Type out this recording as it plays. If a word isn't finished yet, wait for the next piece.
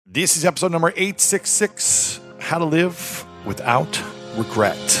This is episode number 866, How to Live Without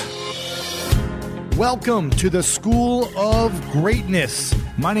Regret. Welcome to the School of Greatness.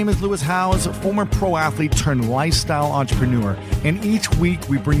 My name is Lewis Howes, former pro athlete turned lifestyle entrepreneur, and each week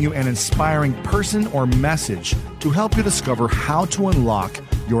we bring you an inspiring person or message to help you discover how to unlock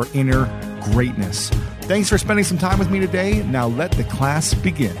your inner greatness. Thanks for spending some time with me today. Now let the class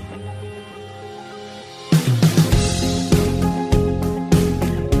begin.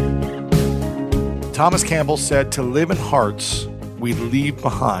 Thomas Campbell said, "To live in hearts we leave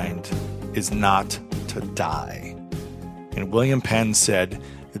behind is not to die." And William Penn said,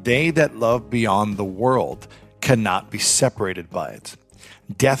 "They that love beyond the world cannot be separated by it.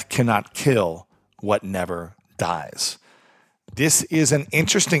 Death cannot kill what never dies." This is an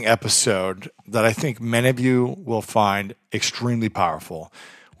interesting episode that I think many of you will find extremely powerful.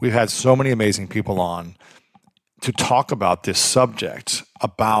 We've had so many amazing people on to talk about this subject,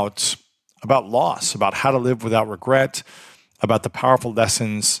 about loss, about how to live without regret, about the powerful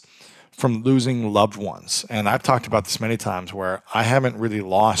lessons from losing loved ones. And I've talked about this many times where I haven't really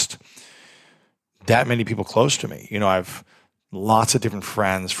lost that many people close to me. You know, I've lots of different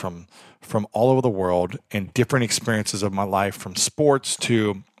friends from all over the world and different experiences of my life, from sports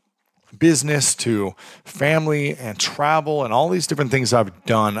to business to family and travel and all these different things I've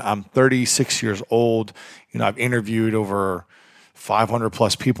done. I'm 36 years old. You know, I've interviewed over 500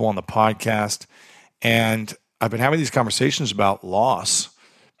 plus people on the podcast. And I've been having these conversations about loss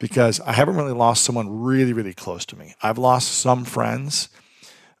because I haven't really lost someone really, really close to me. I've lost some friends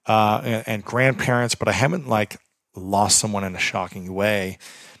and grandparents, but I haven't lost someone in a shocking way.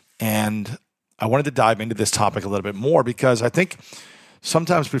 And I wanted to dive into this topic a little bit more because I think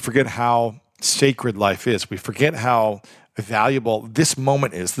sometimes we forget how sacred life is. We forget how valuable this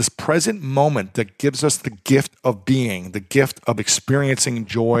moment is, this present moment that gives us the gift of being, the gift of experiencing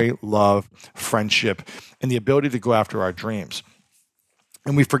joy, love, friendship, and the ability to go after our dreams.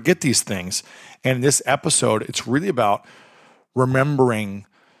 And we forget these things. And in this episode, it's really about remembering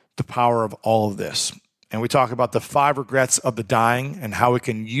the power of all of this. And we talk about the 5 regrets of the dying and how we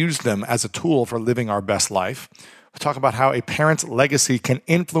can use them as a tool for living our best life. We talk about how a parent's legacy can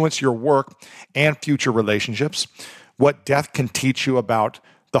influence your work and future relationships, what death can teach you about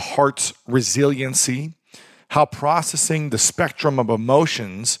the heart's resiliency, how processing the spectrum of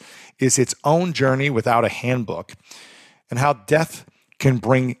emotions is its own journey without a handbook, and how death can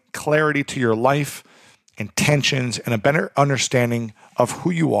bring clarity to your life, intentions, and a better understanding of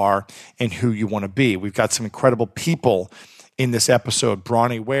who you are and who you want to be. We've got some incredible people in this episode.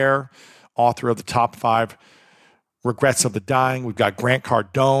 Bronnie Ware, author of the top 5 regrets of the dying. We've got Grant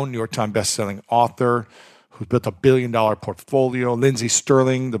Cardone, New York Times bestselling author, who built a $1 billion portfolio. Lindsey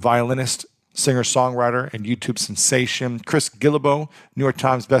Sterling, the violinist, singer-songwriter, and YouTube sensation. Chris Guillebeau, New York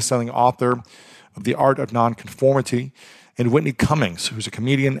Times bestselling author of The Art of Nonconformity. And Whitney Cummings, who's a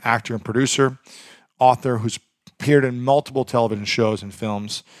comedian, actor, and producer, author who's appeared in multiple television shows and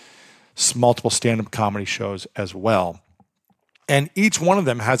films, multiple stand-up comedy shows as well. And each one of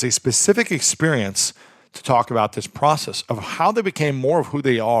them has a specific experience to talk about this process of how they became more of who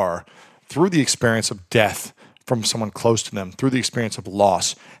they are through the experience of death from someone close to them, through the experience of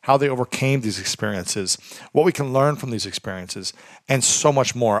loss, how they overcame these experiences, what we can learn from these experiences, and so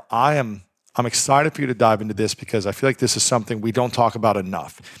much more. I'm excited for you to dive into this because I feel like this is something we don't talk about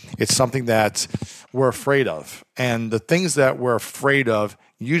enough. It's something that we're afraid of. And the things that we're afraid of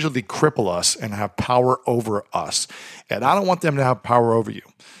usually cripple us and have power over us. And I don't want them to have power over you.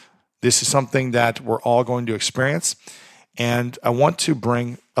 This is something that we're all going to experience. And I want to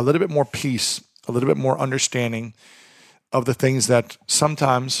bring a little bit more peace, a little bit more understanding of the things that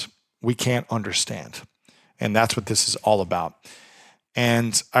sometimes we can't understand. And that's what this is all about.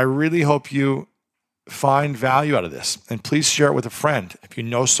 And I really hope you find value out of this. And please share it with a friend. If you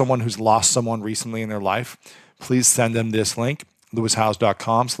know someone who's lost someone recently in their life, please send them this link,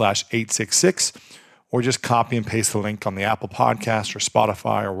 lewishowes.com/866, or just copy and paste the link on the Apple Podcast or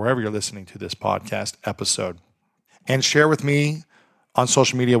Spotify or wherever you're listening to this podcast episode. And share with me on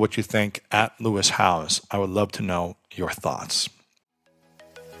social media what you think at Lewis Howes. I would love to know your thoughts.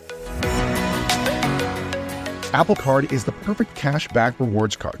 Apple Card is the perfect cash back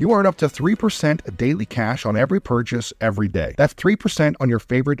rewards card. You earn up to 3% daily cash on every purchase every day. That's 3% on your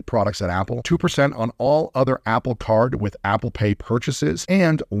favorite products at Apple, 2% on all other Apple Card with Apple Pay purchases,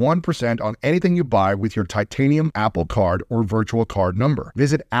 and 1% on anything you buy with your titanium Apple Card or virtual card number.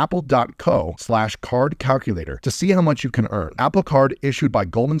 Visit apple.co/card calculator to see how much you can earn. Apple Card issued by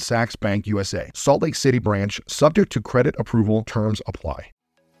Goldman Sachs Bank USA, Salt Lake City branch, subject to credit approval, terms apply.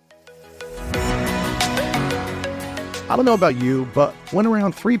 I don't know about you, but when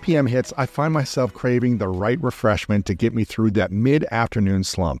around 3 p.m. hits, I find myself craving the right refreshment to get me through that mid-afternoon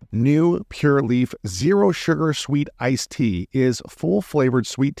slump. New Pure Leaf Zero Sugar Sweet Iced Tea is full-flavored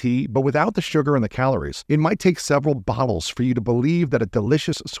sweet tea, but without the sugar and the calories. It might take several bottles for you to believe that a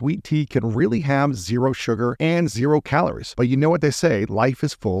delicious sweet tea can really have zero sugar and 0 calories. But you know what they say, life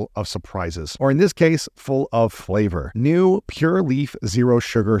is full of surprises. Or in this case, full of flavor. New Pure Leaf Zero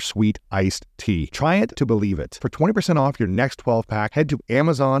Sugar Sweet Iced Tea. Try it to believe it. For 20% off your next 12-pack, head to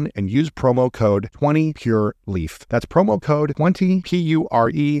Amazon and use promo code 20PureLeaf. That's promo code 20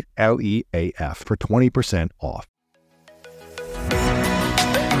 PURELEAF for 20% off.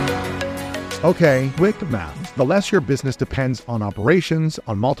 Okay, quick math. The less your business depends on operations,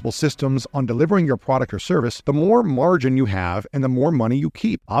 on multiple systems, on delivering your product or service, the more margin you have and the more money you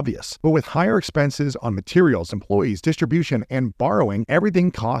keep. Obvious. But with higher expenses on materials, employees, distribution, and borrowing, everything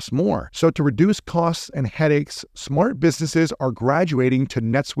costs more. So to reduce costs and headaches, smart businesses are graduating to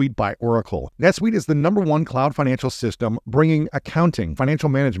NetSuite by Oracle. NetSuite is the #1 cloud financial system, bringing accounting, financial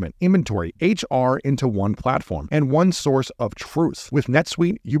management, inventory, HR into one platform and one source of truth. With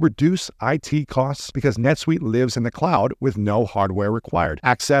NetSuite, you reduce IT costs because NetSuite lives in the cloud with no hardware required,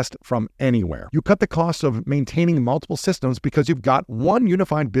 accessed from anywhere. You cut the cost of maintaining multiple systems because you've got one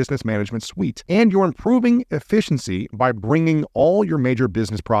unified business management suite, and you're improving efficiency by bringing all your major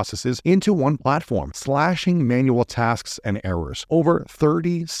business processes into one platform, slashing manual tasks and errors. Over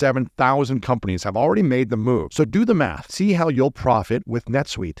 37,000 companies have already made the move. So do the math. See how you'll profit with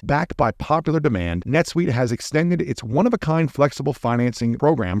NetSuite. Backed by popular demand, NetSuite has extended its one-of-a-kind flexible financing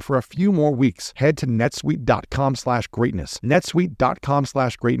program for a few more weeks. Head to netsuite.com/greatness.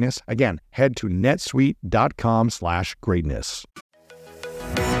 netsuite.com/greatness. Again, head to netsuite.com/greatness.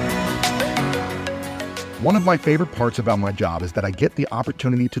 One of my favorite parts about my job is that I get the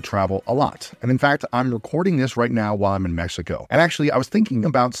opportunity to travel a lot. And in fact, I'm recording this right now while I'm in Mexico. And actually, I was thinking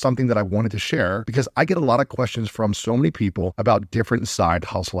about something that I wanted to share because I get a lot of questions from so many people about different side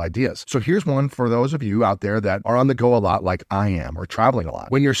hustle ideas. So here's one for those of you out there that are on the go a lot like I am, or traveling a lot.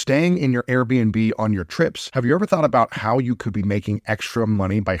 When you're staying in your Airbnb on your trips, have you ever thought about how you could be making extra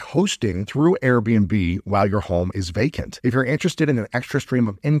money by hosting through Airbnb while your home is vacant? If you're interested in an extra stream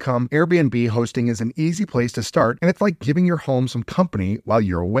of income, Airbnb hosting is an easy place to start, and it's like giving your home some company while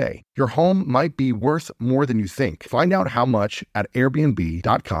you're away. Your home might be worth more than you think. Find out how much at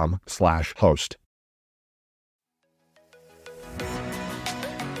airbnb.com/host.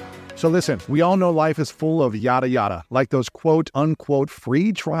 So listen, we all know life is full of yada yada, like those quote unquote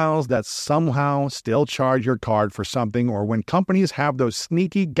free trials that somehow still charge your card for something, or when companies have those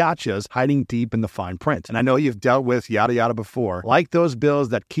sneaky gotchas hiding deep in the fine print. And I know you've dealt with yada yada before, like those bills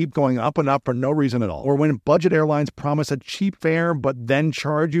that keep going up and up for no reason at all, or when budget airlines promise a cheap fare but then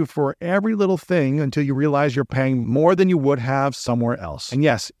charge you for every little thing until you realize you're paying more than you would have somewhere else. And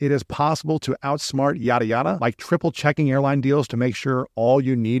yes, it is possible to outsmart yada yada, like triple checking airline deals to make sure all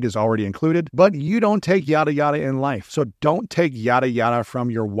you need is already included, but you don't take yada yada in life. So don't take yada yada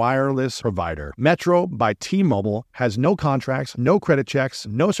from your wireless provider. Metro by T-Mobile has no contracts, no credit checks,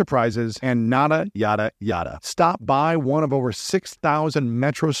 no surprises, and nada yada yada. Stop by one of over 6,000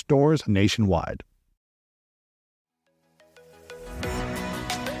 Metro stores nationwide.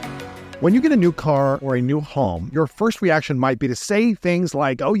 When you get a new car or a new home, your first reaction might be to say things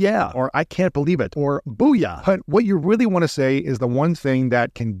like, oh yeah, or I can't believe it, or booyah. But what you really want to say is the one thing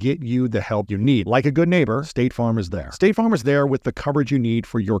that can get you the help you need. Like a good neighbor, State Farm is there. State Farm is there with the coverage you need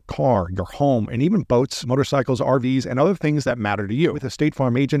for your car, your home, and even boats, motorcycles, RVs, and other things that matter to you. With a State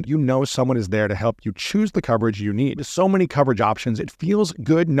Farm agent, you know someone is there to help you choose the coverage you need. With so many coverage options, it feels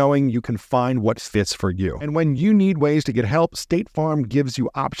good knowing you can find what fits for you. And when you need ways to get help, State Farm gives you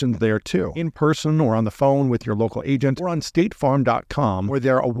options there too. In person or on the phone with your local agent, or on statefarm.com, where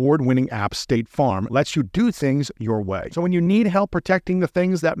their award-winning app State Farm lets you do things your way. So when you need help protecting the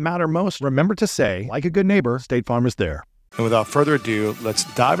things that matter most, remember to say, like a good neighbor, State Farm is there. And without further ado, let's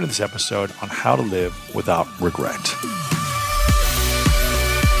dive into this episode on how to live without regret.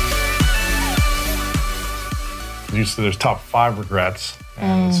 You said there's top 5 regrets,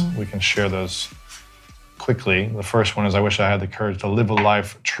 and we can share those quickly. The first one is I wish I had the courage to live a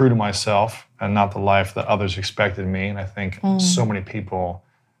life true to myself and not the life that others expected me. And I think so many people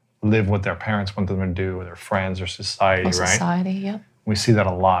live what their parents want them to do, or their friends, or society, right? Society, yep. We see that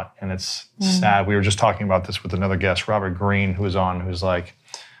a lot, and it's sad. We were just talking about this with another guest, Robert Greene, who's like,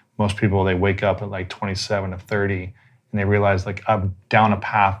 most people, they wake up at like 27 to 30, and they realize like, I'm down a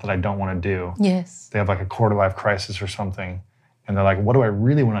path that I don't want to do. Yes. They have like a quarter life crisis or something, and they're like, what do I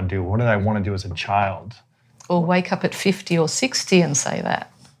really want to do? What did I want to do as a child? Or wake up at 50 or 60 and say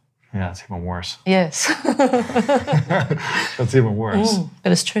that. Yeah, it's even worse. Yes. That's even worse.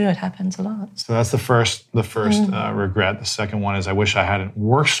 But it's true, it happens a lot. So that's the first regret. The second one is I wish I hadn't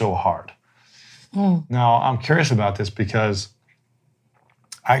worked so hard. Now, I'm curious about this because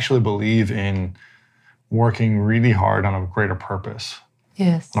I actually believe in working really hard on a greater purpose.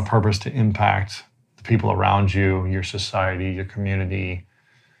 Yes. On a purpose to impact the people around you, your society, your community,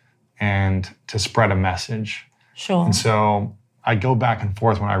 and to spread a message. Sure. And so I go back and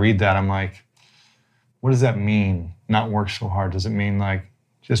forth when I read that. I'm like, what does that mean, not work so hard? Does it mean like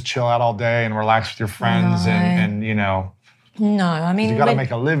just chill out all day and relax with your friends and you know? No, I mean... You got to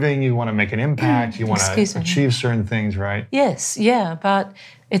make a living, you want to make an impact, you want to me. achieve certain things, right? Yes, yeah, but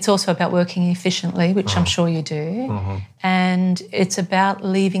it's also about working efficiently, which I'm sure you do. And it's about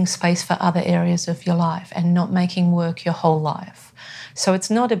leaving space for other areas of your life and not making work your whole life. So it's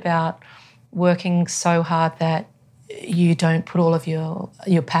not about working so hard that you don't put all of your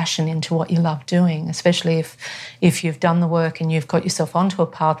passion into what you love doing, especially if you've done the work and you've got yourself onto a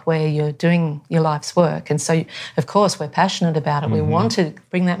path where you're doing your life's work. And so, of course, we're passionate about it. We want to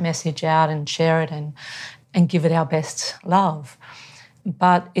bring that message out and share it and give it our best love.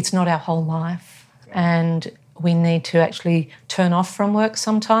 But it's not our whole life. And we need to actually turn off from work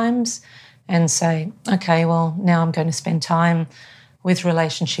sometimes and say, okay, well, now I'm going to spend time with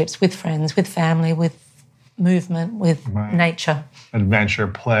relationships, with friends, with family, with movement, with nature. Adventure,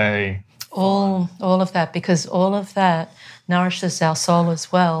 play. All of that, because all of that nourishes our soul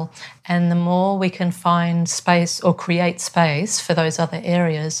as well. And the more we can find space or create space for those other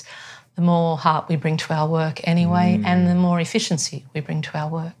areas, the more heart we bring to our work anyway, and the more efficiency we bring to our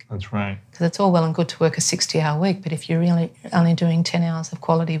work. That's right. Because it's all well and good to work a 60-hour week, but if you're really only doing 10 hours of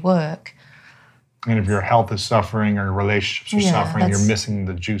quality work... And if your health is suffering or your relationships are suffering, you're missing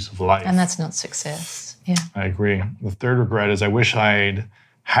the juice of life. And that's not success. Yeah. I agree. The third regret is I wish I'd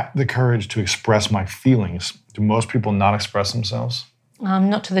had the courage to express my feelings. Do most people not express themselves?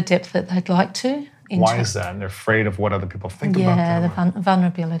 Not to the depth that they'd like to. Why is that? They're afraid of what other people think about them? Yeah, the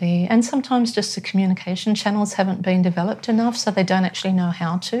vulnerability. And sometimes just the communication channels haven't been developed enough, so they don't actually know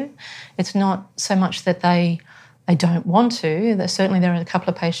how to. It's not so much that they don't want to. Certainly there are a couple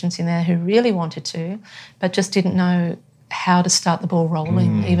of patients in there who really wanted to, but just didn't know how to start the ball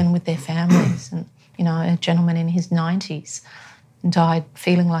rolling, even with their families. And, you know, a gentleman in his 90s died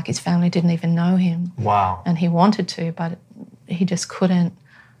feeling like his family didn't even know him. Wow. And he wanted to, but he just couldn't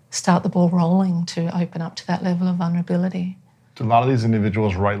start the ball rolling to open up to that level of vulnerability. Do a lot of these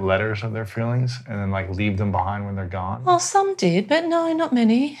individuals write letters of their feelings and then like leave them behind when they're gone? Well, some did, but no, not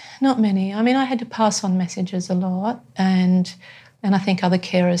many. Not many. I mean, I had to pass on messages a lot, and I think other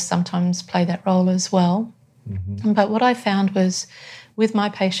carers sometimes play that role as well. But what I found was with my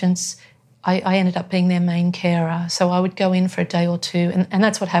patients, I ended up being their main carer. So I would go in for a day or two, and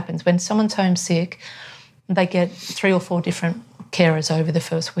that's what happens. When someone's home sick, they get 3 or 4 different carers over the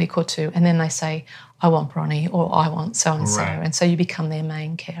first week or two, and then they say, I want Bronnie, or I want so-and-so. Right. And so you become their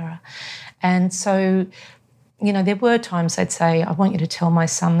main carer. And so, you know, there were times they'd say, I want you to tell my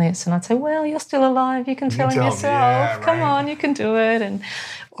son this. And I'd say, well, you're still alive. You can tell him yourself. Yeah, right. Come on, you can do it.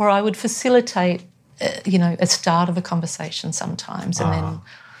 Or I would facilitate, a start of a conversation sometimes and then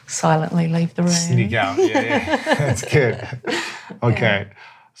silently leave the room. Sneak out. Yeah. That's good. Okay. Yeah.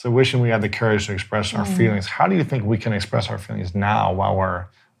 So wishing we had the courage to express our feelings. How do you think we can express our feelings now while we're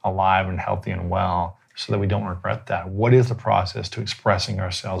alive and healthy and well so that we don't regret that? What is the process to expressing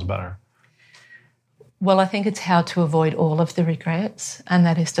ourselves better? Well, I think it's how to avoid all of the regrets, and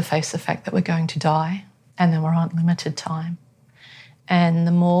that is to face the fact that we're going to die and that we're on limited time. And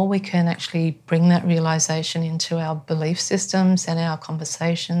the more we can actually bring that realisation into our belief systems and our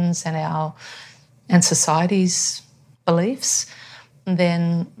conversations and society's beliefs,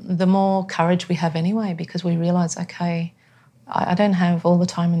 then the more courage we have anyway, because we realise, okay, I don't have all the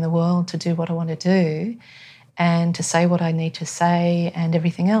time in the world to do what I want to do and to say what I need to say and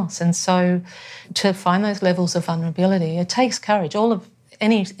everything else. And so to find those levels of vulnerability, it takes courage. All of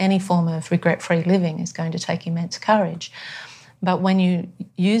any form of regret-free living is going to take immense courage. But when you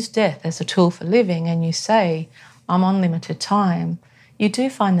use death as a tool for living and you say, I'm on limited time, you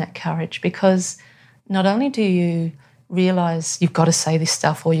do find that courage, because not only do you realise you've got to say this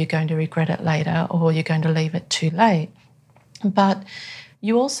stuff or you're going to regret it later or you're going to leave it too late, but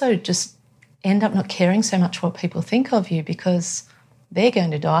you also just end up not caring so much what people think of you, because they're going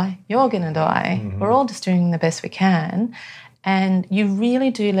to die, you're going to die. We're all just doing the best we can. And you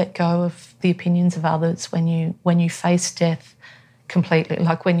really do let go of the opinions of others when you face death completely,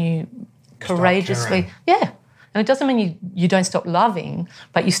 like when you courageously... Yeah, And it doesn't mean you don't stop loving,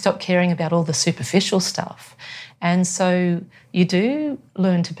 but you stop caring about all the superficial stuff. And so you do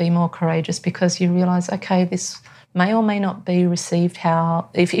learn to be more courageous because you realise, okay, this may or may not be received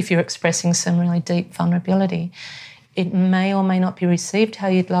if you're expressing some really deep vulnerability, it may or may not be received how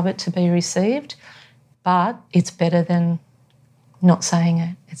you'd love it to be received, but it's better than not saying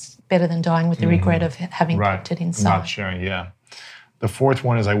it. It's better than dying with the regret of having kept it inside. Not sharing, yeah. The fourth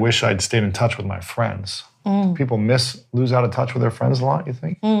one is I wish I'd stayed in touch with my friends. People lose out of touch with their friends a lot, you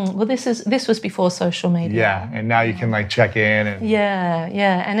think? Well, this was before social media. Yeah, and now you can like check in. And Yeah,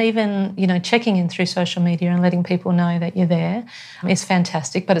 and even, checking in through social media and letting people know that you're there is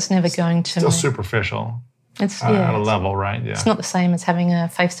fantastic, but it's never going to... Still superficial. It's at a level, right? Yeah. It's not the same as having a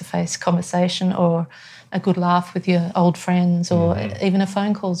face-to-face conversation or a good laugh with your old friends, or even a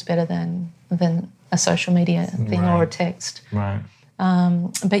phone call's better than a social media thing or a text. Right.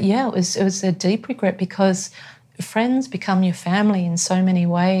 But yeah, it was a deep regret because friends become your family in so many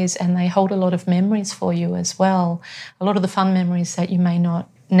ways, and they hold a lot of memories for you as well. A lot of the fun memories that you may not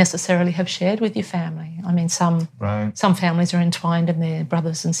necessarily have shared with your family. I mean, some families are entwined and their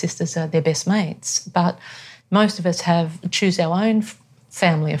brothers and sisters are their best mates, but most of us choose our own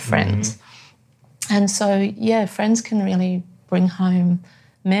family of friends. And so, yeah, friends can really bring home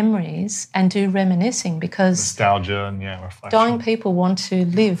memories and do reminiscing because... nostalgia and, reflection. Dying people want to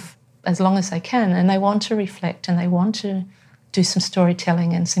live as long as they can, and they want to reflect and they want to do some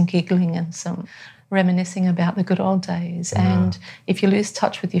storytelling and some giggling and some reminiscing about the good old days. And if you lose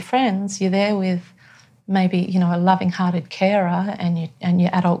touch with your friends, you're there with maybe, a loving-hearted carer and your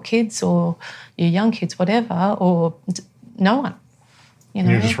adult kids or your young kids, whatever, or no one.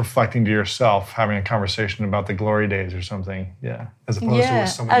 You're just reflecting to yourself, having a conversation about the glory days or something, as opposed to with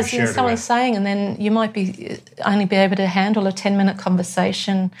someone you shared it with. Someone's saying, and then you might only be able to handle a 10-minute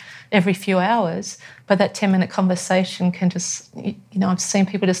conversation every few hours, but that 10-minute conversation can just, I've seen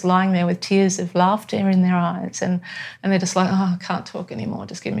people just lying there with tears of laughter in their eyes, and they're just like, oh, I can't talk anymore,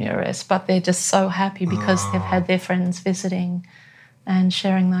 just give me a rest. But they're just so happy because they've had their friends visiting and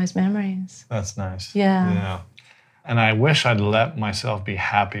sharing those memories. That's nice. Yeah. And I wish I'd let myself be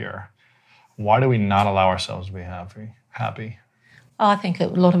happier. Why do we not allow ourselves to be happy? I think a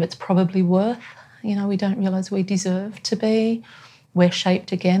lot of it's probably worth. We don't realise we deserve to be. We're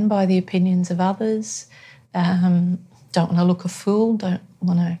shaped again by the opinions of others. Don't want to look a fool. Don't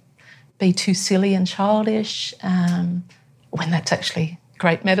want to be too silly and childish when that's actually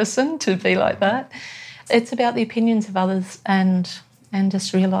great medicine to be like that. It's about the opinions of others and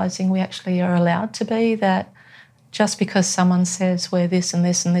just realising we actually are allowed to be that. Just because someone says we're this and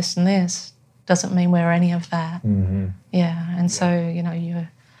this and this and this doesn't mean we're any of that. Yeah, and so,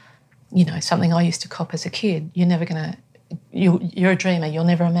 you're something I used to cop as a kid. You're never going to, you're a dreamer, you'll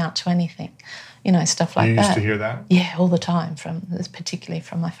never amount to anything. Stuff like that. You used to hear that? Yeah, all the time, particularly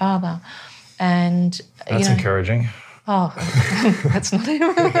from my father. And, That's encouraging. Oh, that's not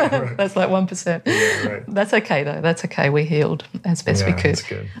even, that's like 1%. Yeah, right. That's okay though, that's okay, we healed as best we could. That's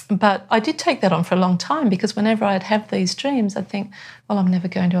good. But I did take that on for a long time because whenever I'd have these dreams, I'd think, well, I'm never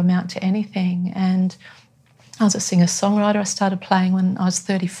going to amount to anything. And I was a singer-songwriter. I started playing when I was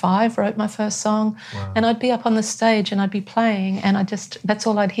 35, wrote my first song, and I'd be up on the stage and I'd be playing and that's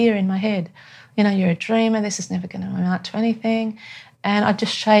all I'd hear in my head. You're a dreamer, this is never going to amount to anything. And I'd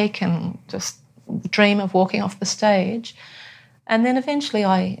just shake and just dream of walking off the stage. And then eventually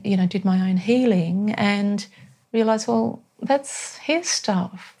I, did my own healing and realised, well, that's his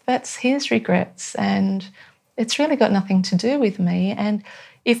stuff. That's his regrets. And it's really got nothing to do with me. And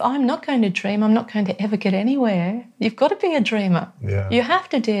if I'm not going to dream, I'm not going to ever get anywhere. You've got to be a dreamer. Yeah. You have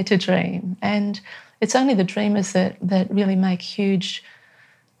to dare to dream. And it's only the dreamers that really make huge,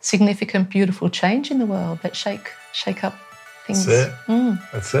 significant, beautiful change in the world, that shake up things. That's it.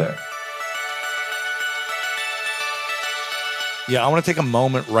 That's it. Yeah, I want to take a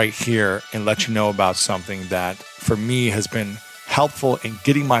moment right here and let you know about something that, for me, has been helpful in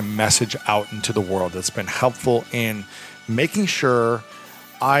getting my message out into the world. It's been helpful in making sure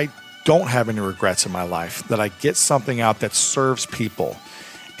I don't have any regrets in my life, that I get something out that serves people.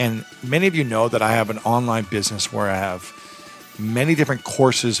 And many of you know that I have an online business where I have many different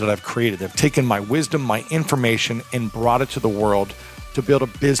courses that I've created. I've taken my wisdom, my information, and brought it to the world to build a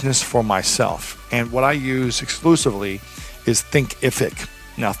business for myself. And what I use exclusively is Thinkific.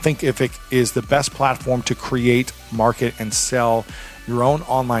 Now, Thinkific is the best platform to create, market, and sell your own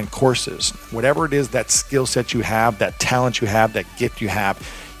online courses. Whatever it is, that skill set you have, that talent you have, that gift you have,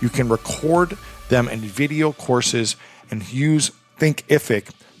 you can record them in video courses and use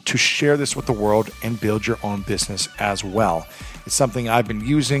Thinkific to share this with the world and build your own business as well. It's something I've been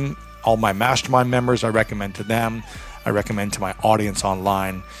using All my mastermind members, I recommend to them. I recommend to my audience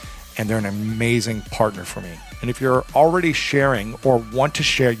online, and they're an amazing partner for me. And if you're already sharing or want to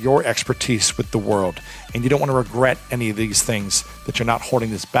share your expertise with the world, and you don't want to regret any of these things, that you're not holding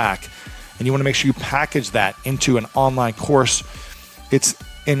this back, and you want to make sure you package that into an online course, it's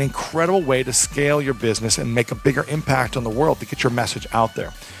an incredible way to scale your business and make a bigger impact on the world, to get your message out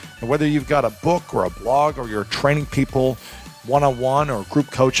there. And whether you've got a book or a blog, or you're training people one-on-one or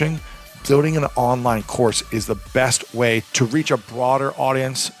group coaching, building an online course is the best way to reach a broader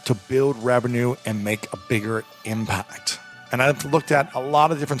audience, to build revenue, and make a bigger impact. And I've looked at a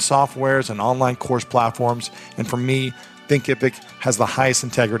lot of different softwares and online course platforms, and for me, Thinkific has the highest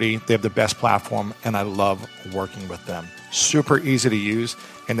integrity. They have the best platform, and I love working with them. Super easy to use,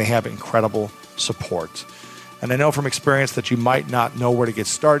 and they have incredible support. And I know from experience that you might not know where to get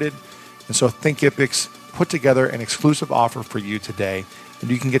started, and so Thinkific's put together an exclusive offer for you today, and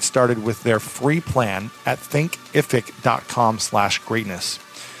you can get started with their free plan at thinkific.com/greatness.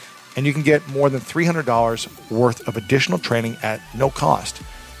 And you can get more than $300 worth of additional training at no cost.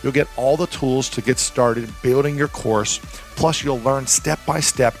 You'll get all the tools to get started building your course, plus you'll learn step by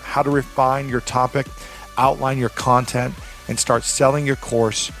step how to refine your topic, outline your content, and start selling your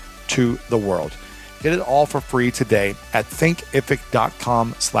course to the world. Get it all for free today at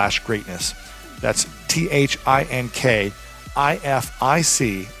thinkific.com/greatness. That's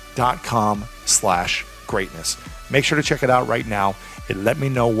thinkific.com/greatness. Make sure to check it out right now and let me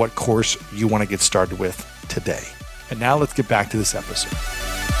know what course you want to get started with today. And now let's get back to this episode.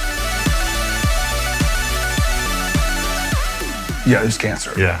 Yeah, it's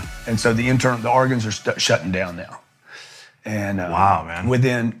cancer. Yeah. And so the organs are shutting down now. And wow, man.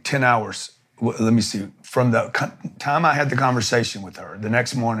 Within 10 hours, let me see, from the time I had the conversation with her, the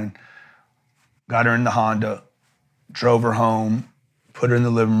next morning, got her in the Honda, drove her home, put her in the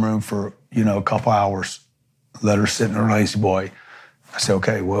living room for, a couple hours, let her sit in her lazy boy. I said,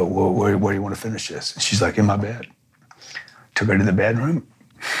 okay, where do you want to finish this? And she's like, in my bed. Took her to the bedroom.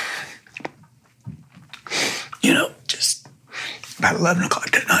 Just about 11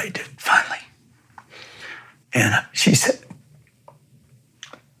 o'clock that night, finally. And she said,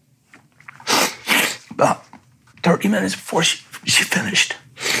 about 30 minutes before she finished,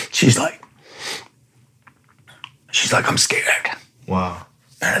 she's like, I'm scared. Wow.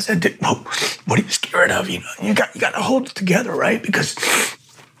 And I said, dude, what are you scared of? You got to hold it together, right?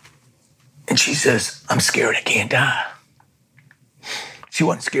 And she says, I'm scared I can't die. She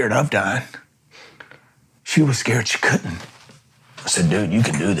wasn't scared of dying. She was scared she couldn't. I said, dude, you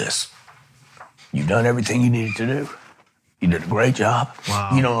can do this. You've done everything you needed to do. You did a great job.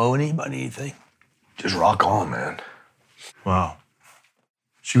 Wow. You don't owe anybody anything. Just rock on, man. Wow.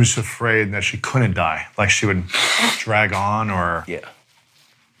 She was afraid that she couldn't die, like she would drag on Yeah.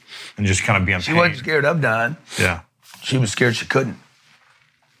 And just kind of be in She pain. wasn't scared of dying. Yeah. She was scared she couldn't.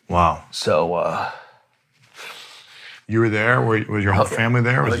 Wow. So, You were there? Was your whole family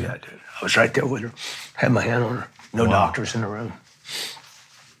there? Yeah, dude. I was right there with her. Had my hand on her. No doctors in the room.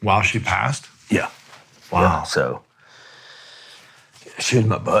 While she passed? Yeah. Wow. Yeah, so, she was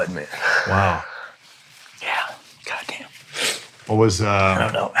my bud, man. Wow. Yeah. Goddamn. What was I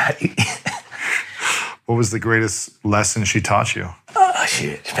don't know. what was the greatest lesson she taught you? Oh,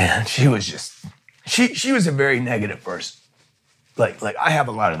 shit, man. She was just, she was a very negative person. Like I have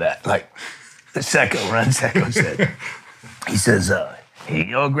a lot of that. Like, Ron Secco said, he says,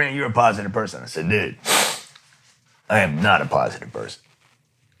 Grant, you're a positive person. I said, dude, I am not a positive person.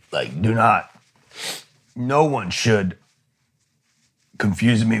 Like, no one should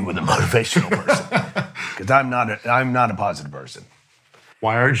confuse me with a motivational person. Because I'm not a positive person.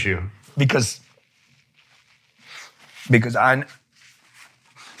 Why aren't you? Because I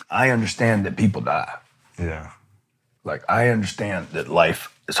understand that people die. Yeah. Like, I understand that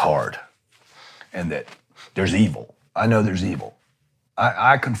life is hard and that there's evil. I know there's evil.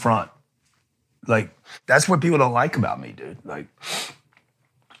 I confront. Like, that's what people don't like about me, dude. Like,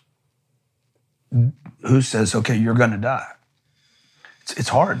 who says, okay, you're gonna die? It's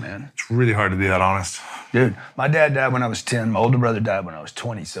hard, man. It's really hard to be that honest. Dude, my dad died when I was 10. My older brother died when I was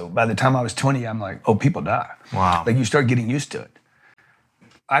 20. So by the time I was 20, I'm like, oh, people die. Wow. Like, you start getting used to it.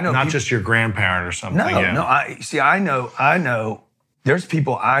 I know. Not just your grandparent or something. No, yeah. no. I know. There's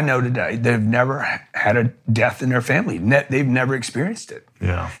people I know today that have never had a death in their family. They've never experienced it.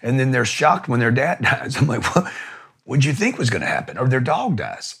 Yeah. And then they're shocked when their dad dies. I'm like, what'd you think was going to happen? Or their dog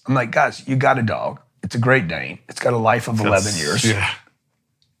dies. I'm like, guys, you got a dog. It's a Great Dane. It's got a life of 11 years. Yeah.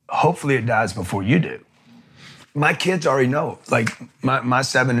 Hopefully it dies before you do. My kids already know. Like, my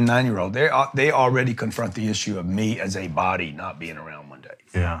 7 and 9-year-old, they already confront the issue of me as a body not being around one day.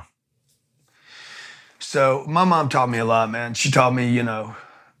 Yeah. So my mom taught me a lot, man. She taught me,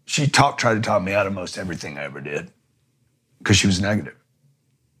 tried to talk me out of most everything I ever did because she was negative.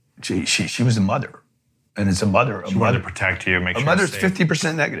 She was a mother. And as a mother, She wanted to protect you, make sure a mother's you're safe.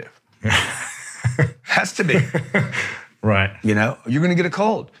 50% negative. Has to be. Right. You're going to get a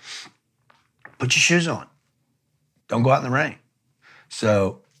cold. Put your shoes on. Don't go out in the rain.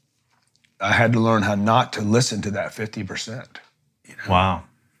 So I had to learn how not to listen to that 50%. Wow.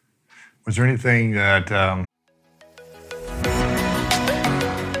 Was there anything that...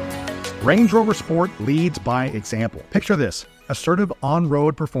 Range Rover Sport leads by example. Picture this. Assertive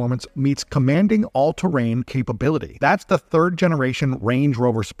on-road performance meets commanding all-terrain capability. That's the third-generation Range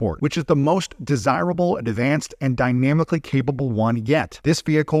Rover Sport, which is the most desirable, advanced, and dynamically capable one yet. This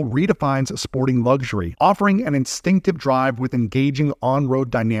vehicle redefines sporting luxury, offering an instinctive drive with engaging on-road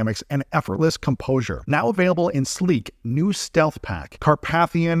dynamics and effortless composure. Now available in sleek, new Stealth Pack,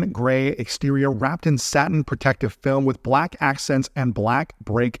 Carpathian gray exterior wrapped in satin protective film with black accents and black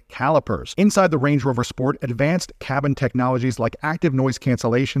brake calipers. Inside the Range Rover Sport, advanced cabin technologies like active noise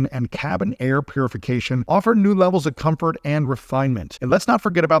cancellation and cabin air purification offer new levels of comfort and refinement. And let's not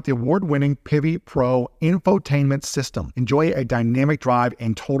forget about the award-winning Pivi Pro infotainment system. Enjoy a dynamic drive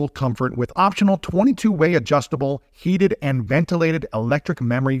in total comfort with optional 22-way adjustable, heated and ventilated electric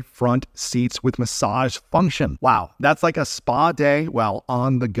memory front seats with massage function. Wow, that's like a spa day while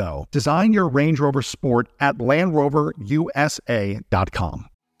on the go. Design your Range Rover Sport at LandRoverUSA.com.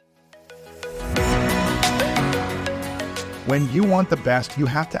 When you want the best, you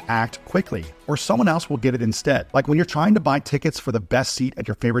have to act quickly, or someone else will get it instead. Like when you're trying to buy tickets for the best seat at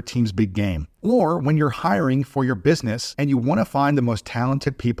your favorite team's big game. Or when you're hiring for your business and you want to find the most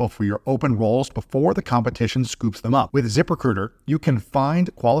talented people for your open roles before the competition scoops them up. With ZipRecruiter, you can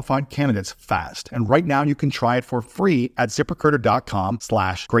find qualified candidates fast. And right now you can try it for free at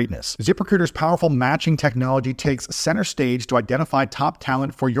ZipRecruiter.com/greatness. ZipRecruiter's powerful matching technology takes center stage to identify top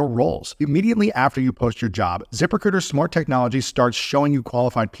talent for your roles. Immediately after you post your job, ZipRecruiter's smart technology starts showing you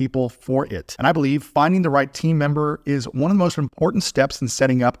qualified people for it. And I believe finding the right team member is one of the most important steps in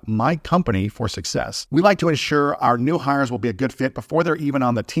setting up my company for success. We like to ensure our new hires will be a good fit before they're even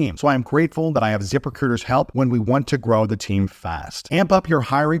on the team. So I am grateful that I have ZipRecruiter's help when we want to grow the team fast. Amp up your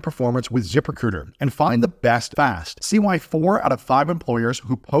hiring performance with ZipRecruiter and find the best fast. See why 4 out of 5 employers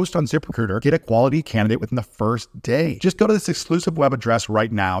who post on ZipRecruiter get a quality candidate within the first day. Just go to this exclusive web address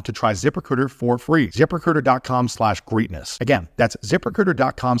right now to try ZipRecruiter for free. ZipRecruiter.com/greatness. Again, that's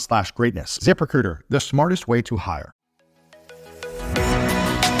ZipRecruiter.com/greatness. ZipRecruiter, the smartest way to hire.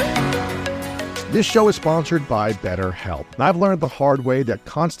 This show is sponsored by BetterHelp. And I've learned the hard way that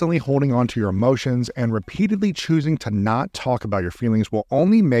constantly holding on to your emotions and repeatedly choosing to not talk about your feelings will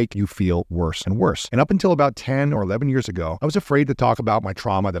only make you feel worse and worse. And up until about 10 or 11 years ago, I was afraid to talk about my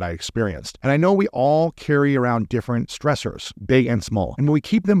trauma that I experienced. And I know we all carry around different stressors, big and small. And when we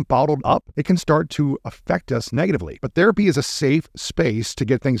keep them bottled up, it can start to affect us negatively. But therapy is a safe space to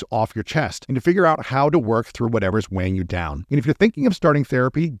get things off your chest and to figure out how to work through whatever's weighing you down. And if you're thinking of starting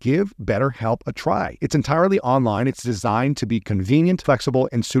therapy, give BetterHelp a try. It's entirely online. It's designed to be convenient, flexible,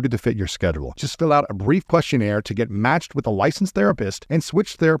 and suited to fit your schedule. Just fill out a brief questionnaire to get matched with a licensed therapist and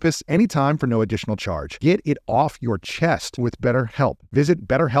switch therapists anytime for no additional charge. Get it off your chest with BetterHelp. Visit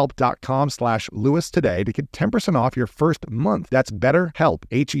BetterHelp.com/Lewis today to get 10% off your first month. That's BetterHelp,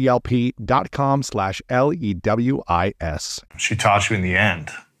 HELP.com/LEWIS. she taught you in the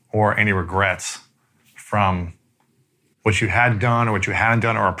end, or any regrets from what you had done or what you hadn't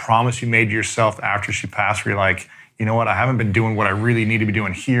done, or a promise you made to yourself after she passed where you're like, you know what, I haven't been doing what I really need to be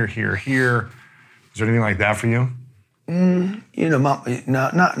doing here. Is there anything like that for you? Mom,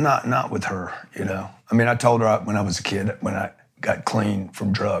 not with her, I mean, I told her when I was a kid, when I got clean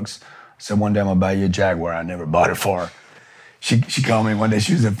from drugs, I said, one day I'm gonna buy you a Jaguar. I never bought it for her. She called me one day,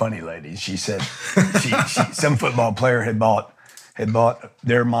 she was a funny lady. She said, some football player had bought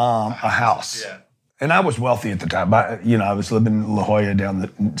their mom a house. Yeah. And I was wealthy at the time. I was living in La Jolla down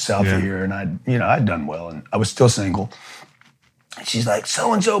the south of here, and I'd done well, and I was still single. And she's like,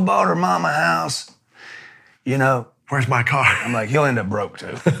 so-and-so bought her mom a house. Where's my car? I'm like, he'll end up broke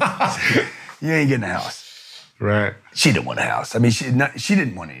too. You ain't getting a house. Right. She didn't want a house. I mean, she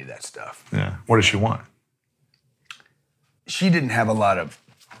didn't want any of that stuff. Yeah. What does she want? She didn't have a lot of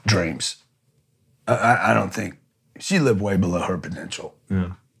dreams. I don't think. She lived way below her potential.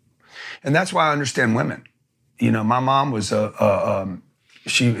 Yeah. And that's why I understand women. My mom was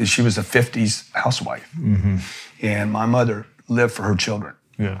she was a 50s housewife. Mm-hmm. And my mother lived for her children.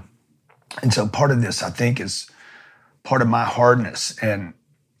 Yeah. And so part of this, I think, is part of my hardness and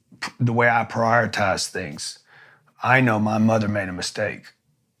the way I prioritize things. I know my mother made a mistake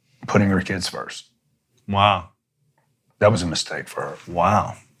putting her kids first. Wow. That was a mistake for her.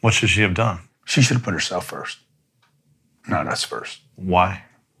 Wow. What should she have done? She should have put herself first, not us first. Why?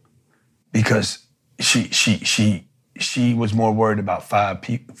 Because she was more worried about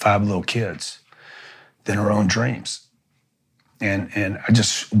five little kids than her own dreams. And I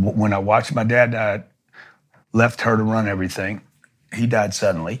just, when I watched my dad die, left her to run everything. He died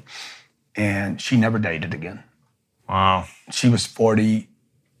suddenly, and she never dated again. Wow. She was 40,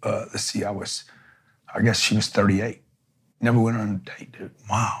 I guess she was 38. Never went on a date, dude.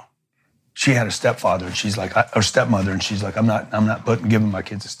 Wow. She had a stepfather, and she's like, or stepmother, and she's like, I'm not giving my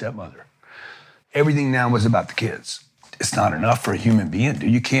kids a stepmother. Everything now was about the kids. It's not enough for a human being,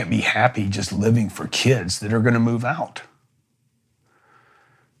 dude. You can't be happy just living for kids that are gonna move out.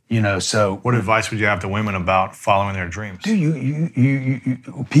 You know, so. What advice would you have to women about following their dreams? Dude,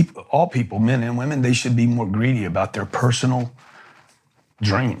 all people, men and women, they should be more greedy about their personal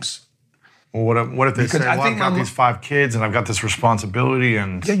dreams. Well, what if they Because say, well, I've got these 5 kids and I've got this responsibility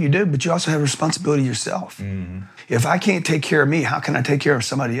and... Yeah, you do, but you also have a responsibility yourself. Mm-hmm. If I can't take care of me, how can I take care of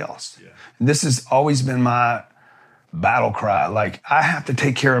somebody else? Yeah. And this has always been my battle cry. Like, I have to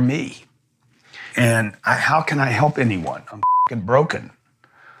take care of me. And how can I help anyone? I'm f***ing broken.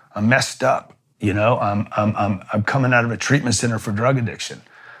 I'm messed up. You know, I'm coming out of a treatment center for drug addiction.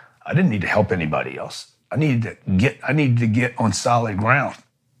 I didn't need to help anybody else. I needed to get on solid ground.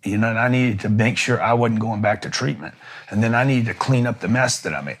 You know, and I needed to make sure I wasn't going back to treatment. And then I needed to clean up the mess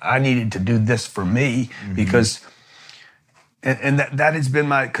that I made. I needed to do this for me because, and that has been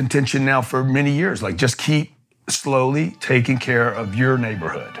my contention now for many years. Like, just keep slowly taking care of your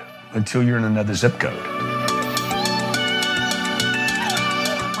neighborhood until you're in another zip code.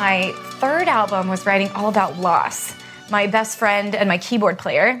 My third album was writing all about loss. My best friend and my keyboard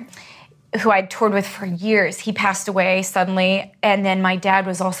player, who I'd toured with for years, he passed away suddenly. And then my dad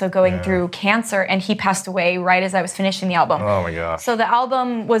was also going through cancer, and he passed away right as I was finishing the album. Oh my gosh. So the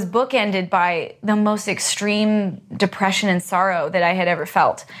album was bookended by the most extreme depression and sorrow that I had ever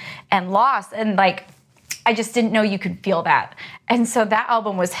felt, and loss. And like, I just didn't know you could feel that. And so that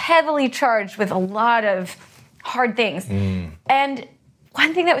album was heavily charged with a lot of hard things. And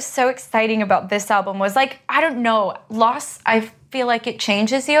one thing that was so exciting about this album was, like, I don't know, loss, I feel like it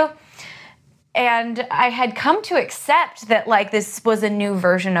changes you. And I had come to accept that, like, this was a new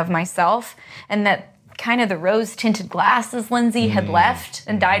version of myself, and that kind of the rose-tinted glasses Lindsay had left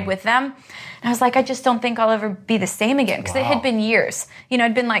and died with them. And I was like, I just don't think I'll ever be the same again, because it had been years. You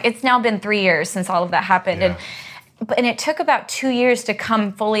know, it's now been 3 years since all of that happened. Yeah. And it took about 2 years to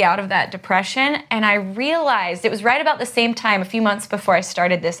come fully out of that depression. And I realized, it was right about the same time, a few months before I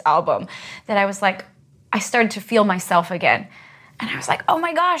started this album, that I was like, I started to feel myself again. And I was like, oh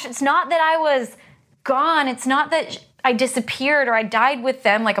my gosh, it's not that I was gone. It's not that I disappeared or I died with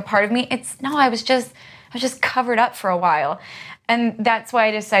them, like a part of me. I was just covered up for a while. And that's why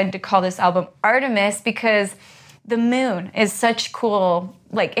I decided to call this album Artemis, because the moon is such cool,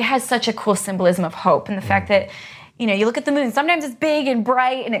 like, it has such a cool symbolism of hope. And the fact that, you know, you look at the moon, sometimes it's big and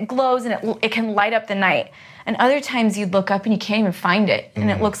bright and it glows and it can light up the night. And other times you look up and you can't even find it. And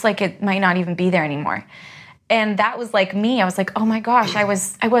it looks like it might not even be there anymore. And that was like me. I was like, oh my gosh, I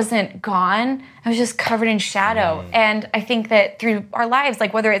wasn't gone. I was just covered in shadow. And I think that through our lives,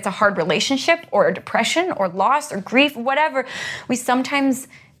 like, whether it's a hard relationship or a depression or loss or grief, whatever, we sometimes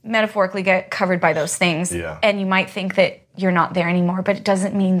metaphorically get covered by those things. Yeah. And you might think that you're not there anymore, but it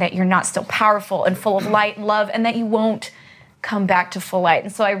doesn't mean that you're not still powerful and full of light and love, and that you won't come back to full light.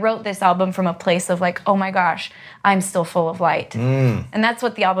 And so I wrote this album from a place of, like, oh my gosh, I'm still full of light. And that's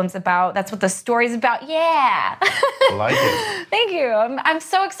what the album's about. That's what the story's about. Yeah. I like it. Thank you. I'm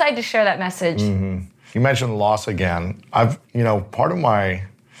so excited to share that message. You mentioned loss again. I feel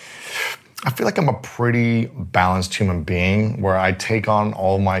like I'm a pretty balanced human being, where I take on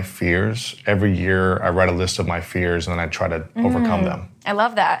all my fears. Every year I write a list of my fears and then I try to overcome them. I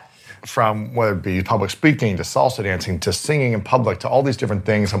love that. From whether it be public speaking to salsa dancing to singing in public to all these different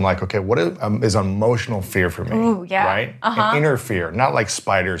things, I'm like, okay, what is an emotional fear for me? Ooh, yeah. Right? An inner fear, not like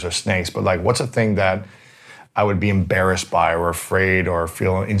spiders or snakes, but like, what's a thing that I would be embarrassed by or afraid or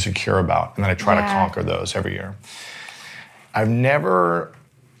feel insecure about? And then I try to conquer those every year. I've never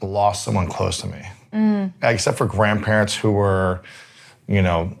lost someone close to me, except for grandparents who were, you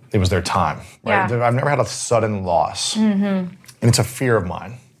know, it was their time. Right? Yeah. I've never had a sudden loss. And it's a fear of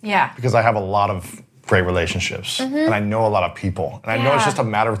mine. Yeah. Because I have a lot of great relationships and I know a lot of people. And I know it's just a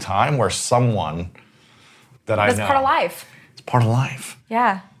matter of time where someone that I know. That's part of life. It's part of life.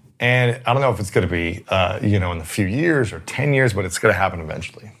 Yeah. And I don't know if it's going to be, in a few years or 10 years, but it's going to happen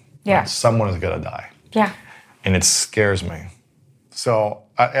eventually. Yeah. Like, someone is going to die. Yeah. And it scares me So,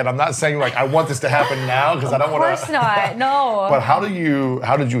 and I'm not saying like I want this to happen now because I don't want to. Of course not. No. But how did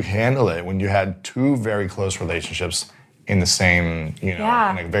you handle it when you had two very close relationships in the same, in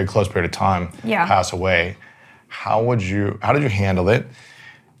a very close period of time pass away? How did you handle it?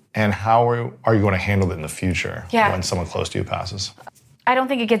 And how are you going to handle it in the future when someone close to you passes? I don't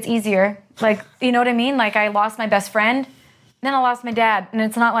think it gets easier. Like, you know what I mean? Like, I lost my best friend, then I lost my dad. And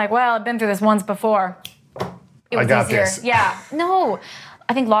it's not like, well, I've been through this once before. It was easier. This. Yeah. No.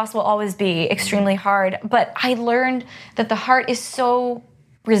 I think loss will always be extremely hard. But I learned that the heart is so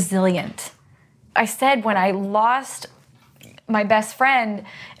resilient. I said when I lost my best friend,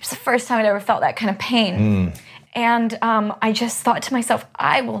 it was the first time I'd ever felt that kind of pain. And I just thought to myself,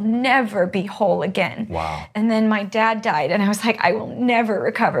 I will never be whole again. Wow. And then my dad died, and I was like, I will never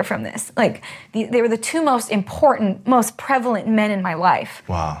recover from this. Like, they were the two most important, most prevalent men in my life.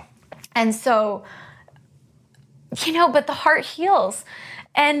 Wow. And so, but the heart heals.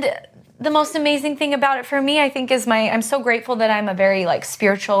 And the most amazing thing about it for me, I think, is I'm so grateful that I'm a very,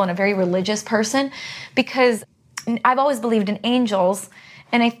 spiritual and a very religious person, because I've always believed in angels.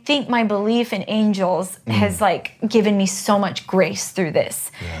 And I think my belief in angels has given me so much grace through this.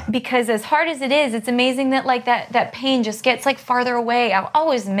 Yeah. Because as hard as it is, it's amazing that that pain just gets farther away. I'll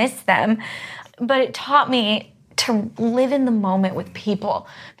always miss them. But it taught me to live in the moment with people.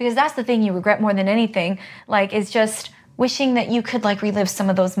 Because that's the thing you regret more than anything, is just wishing that you could relive some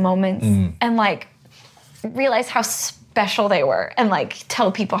of those moments and realize how special they were and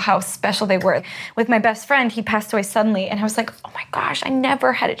tell people how special they were. With my best friend, he passed away suddenly, and I was like, oh my gosh, I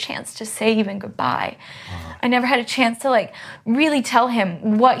never had a chance to say even goodbye. I never had a chance to really tell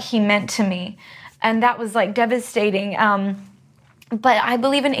him what he meant to me, and that was devastating. But I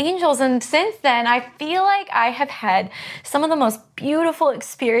believe in angels, and since then, I feel like I have had some of the most beautiful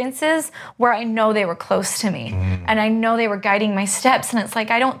experiences where I know they were close to me, and I know they were guiding my steps, and it's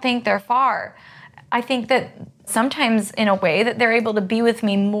I don't think they're far. I think that sometimes, in a way, that they're able to be with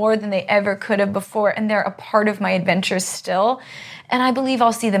me more than they ever could have before, and they're a part of my adventures still. And I believe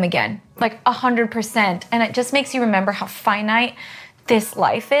I'll see them again, 100%. And it just makes you remember how finite this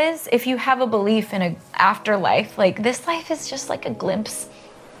life is. If you have a belief in an afterlife, this life is just a glimpse.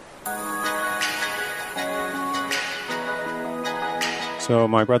 So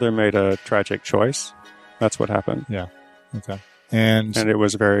my brother made a tragic choice. That's what happened. Yeah. Okay. And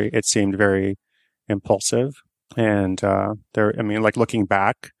it seemed very impulsive. And looking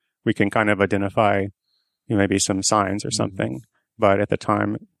back, we can kind of identify maybe some signs or something. But at the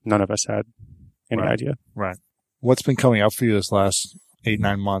time, none of us had any idea. Right. What's been coming up for you this last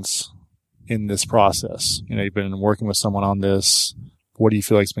 8-9 months in this process? You've been working with someone on this. What do you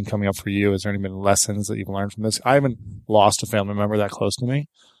feel like has been coming up for you? Has there any been lessons that you've learned from this? I haven't lost a family member that close to me,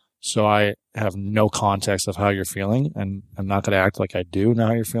 so I have no context of how you're feeling, and I'm not going to act like I do know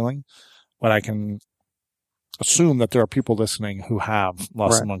how you're feeling, but I can assume that there are people listening who have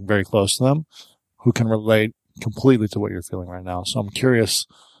lost someone very close to them who can relate completely to what you're feeling right now. So I'm curious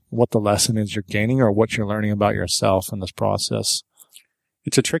what the lesson is you're gaining or what you're learning about yourself in this process.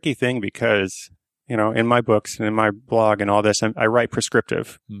 It's a tricky thing because, in my books and in my blog and all this, I write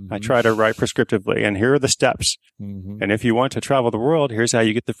prescriptive. I try to write prescriptively, and here are the steps. And if you want to travel the world, here's how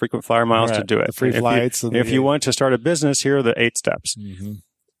you get the frequent flyer miles to do it. The free flights. If you want to start a business, here are the 8 steps.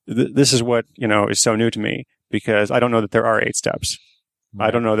 This is what, is so new to me, because I don't know that there are 8 steps. Right.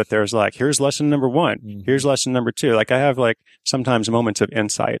 I don't know that there's here's lesson number 1. Here's lesson number 2. I have sometimes moments of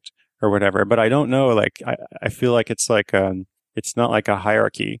insight or whatever, but I don't know, I feel like it's it's not like a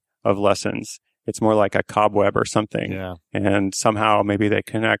hierarchy of lessons. It's more like a cobweb or something. Yeah. And somehow maybe they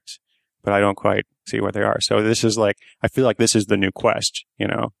connect, but I don't quite see where they are. So this is I feel like this is the new quest,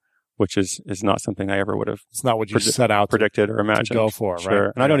 which is not something I ever would have. It's not what you set out predicted or imagined to go for, sure.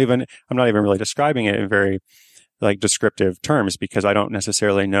 Right? And I'm not even really describing it in very descriptive terms, because I don't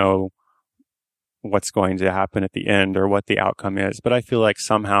necessarily know what's going to happen at the end or what the outcome is. But I feel like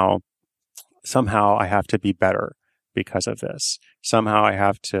somehow I have to be better because of this. Somehow I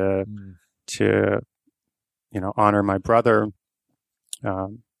have to honor my brother,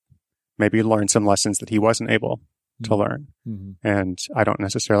 maybe learn some lessons that he wasn't able to learn. And I don't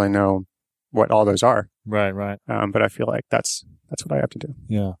necessarily know what all those are. Right. But I feel like that's what I have to do.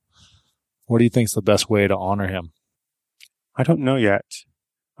 Yeah. What do you think is the best way to honor him? I don't know yet.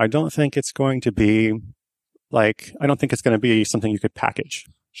 I don't think it's going to be I don't think it's going to be something you could package.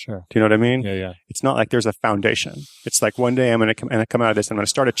 Sure. Do you know what I mean? Yeah. It's not like there's a foundation. It's one day I'm going to come out of this and I'm going to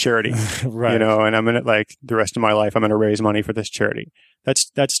start a charity. Right. And I'm going to the rest of my life, I'm going to raise money for this charity.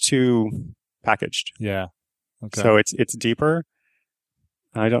 That's too packaged. Yeah. Okay. So it's deeper.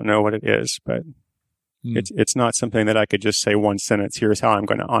 I don't know what it is, but It's not something that I could just say one sentence, here's how I'm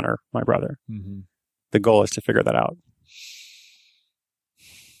going to honor my brother. Mm-hmm. The goal is to figure that out.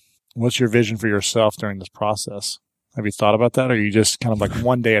 What's your vision for yourself during this process? Have you thought about that? Or are you just kind of like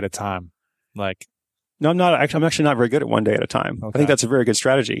one day at a time? Like, no, I'm actually not very good at one day at a time. Okay. I think that's a very good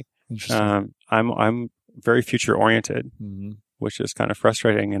strategy. Interesting. I'm very future oriented, Mm-hmm. which is kind of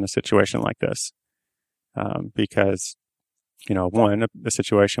frustrating in a situation like this. Because, one, the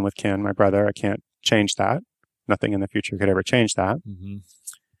situation with Ken, my brother, I can't change that. Nothing in the future could ever change that. Mm-hmm.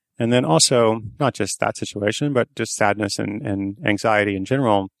 And then also, not just that situation, but just sadness and anxiety in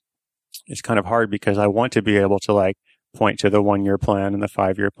general is kind of hard because I want to be able to like point to the 1 year plan and the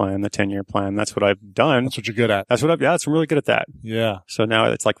 5 year plan, the 10-year plan. That's what I've done. That's what you're good at. That's I'm really good at that. Yeah. So now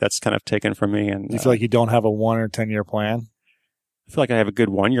it's like that's kind of taken from me. And Do you feel like you don't have a 1 or 10-year plan? I feel like I have a good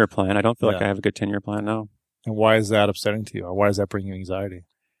 1 year plan. I don't feel like I have a good 10-year plan. No. And why is that upsetting to you? Or why does that bring you anxiety?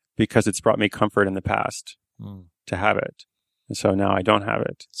 Because it's brought me comfort in the past to have it. And so now I don't have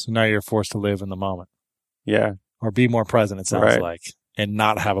it. So now you're forced to live in the moment. Yeah. Or be more present, it sounds Right. like. And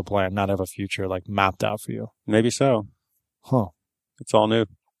not have a plan, not have a future like mapped out for you. Maybe so. Huh. It's all new.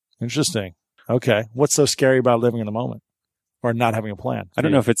 Interesting. Okay. What's so scary about living in the moment? Or not having a plan? I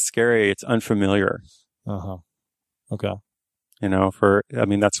don't know if it's scary. It's unfamiliar. Uh-huh. Okay.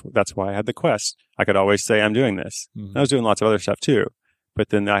 That's why I had the quest. I could always say I'm doing this. Mm-hmm. I was doing lots of other stuff too, but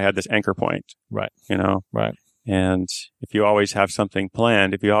then I had this anchor point. Right. Right. And if you always have something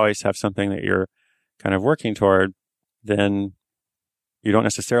planned, if you always have something that you're kind of working toward, then you don't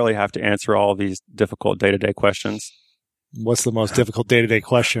necessarily have to answer all these difficult day-to-day questions. What's the most difficult day-to-day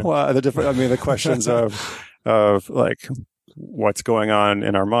question? Well, the questions of like what's going on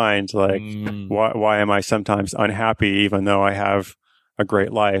in our minds, like why am I sometimes unhappy even though I have a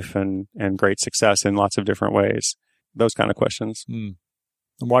great life and great success in lots of different ways? Those kind of questions. And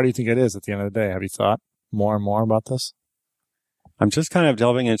why do you think it is at the end of the day? Have you thought more and more about this? I'm just kind of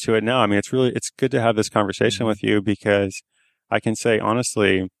delving into it now. I mean, it's good to have this conversation with you because I can say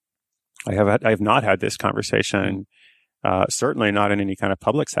honestly, I have not had this conversation. Certainly not in any kind of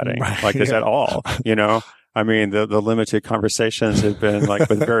public setting like this at all. I mean, the limited conversations have been like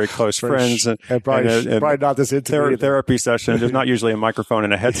with very close friends and probably not this intimate therapy session. There's not usually a microphone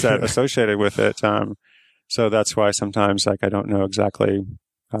and a headset associated with it. So that's why sometimes like I don't know exactly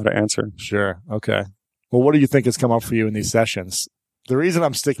how to answer. Sure. Okay. Well, what do you think has come up for you in these sessions? The reason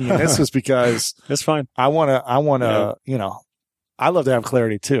I'm sticking in this is because it's fine. I want to, I love to have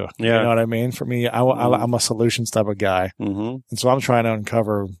clarity too. Yeah. You know what I mean? For me, I'm a solutions type of guy. Mm-hmm. And so I'm trying to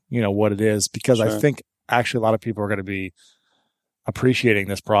uncover, what it is because Sure. I think actually a lot of people are going to be appreciating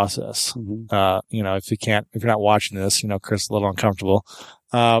this process. Mm-hmm. If you're not watching this, Chris is a little uncomfortable.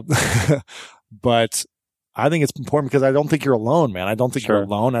 But I think it's important because I don't think you're alone, man. I don't think Sure. you're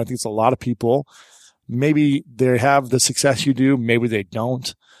alone. I think it's a lot of people. Maybe they have the success you do. Maybe they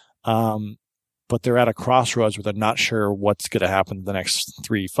don't. But they're at a crossroads where they're not sure what's going to happen in the next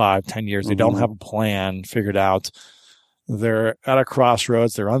 3, 5, 10 years. They don't have a plan figured out. They're at a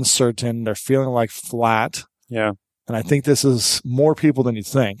crossroads. They're uncertain. They're feeling like flat. Yeah. And I think this is more people than you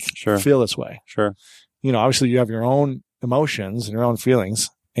think Sure. feel this way. Sure. Obviously you have your own emotions and your own feelings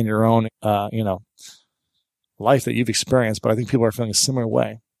and your own, life that you've experienced. But I think people are feeling a similar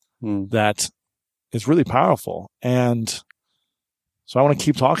way that is really powerful. And so I want to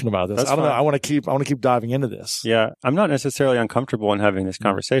keep talking about this. That's I don't know. fine. I want to keep diving into this. Yeah. I'm not necessarily uncomfortable in having this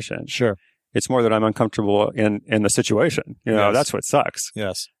conversation. Sure. It's more that I'm uncomfortable in the situation. Yes. That's what sucks.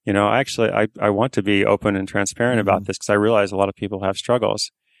 Yes. I want to be open and transparent about this because I realize a lot of people have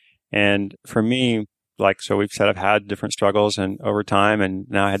struggles. And for me, so we've said I've had different struggles and over time, and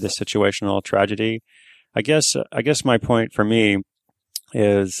now I had this situational tragedy. I guess my point for me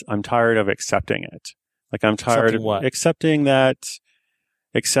is I'm tired of accepting it. Like I'm tired of accepting that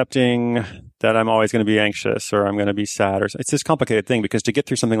I'm always going to be anxious or I'm going to be sad, or it's this complicated thing because to get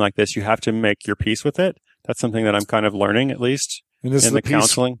through something like this, you have to make your peace with it. That's something that I'm kind of learning, at least and this in is the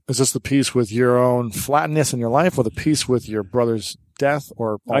counseling. Is this the peace with your own flatness in your life or the peace with your brother's death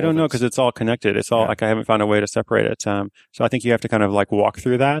or all I don't of know it? because it's all connected. It's all like I haven't found a way to separate it. So I think you have to kind of like walk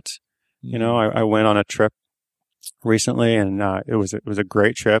through that. I went on a trip recently and it was a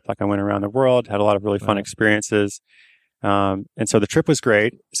great trip. Like I went around the world, had a lot of really fun experiences. And so the trip was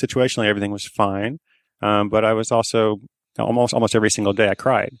great. Situationally, everything was fine. But I was also almost every single day I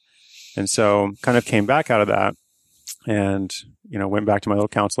cried. And so kind of came back out of that and, went back to my little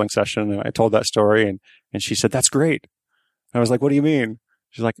counseling session and I told that story and she said, "That's great." I was like, "What do you mean?"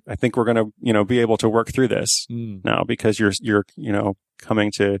 she's like, I think we're going to, be able to work through this now because you're, you're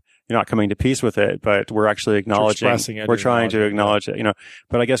not coming to peace with it, but we're actually acknowledging, we're trying to acknowledge it,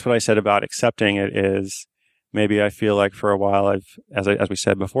 but I guess what I said about accepting it is maybe I feel like for a while as we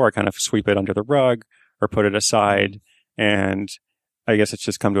said before, I kind of sweep it under the rug or put it aside. And I guess it's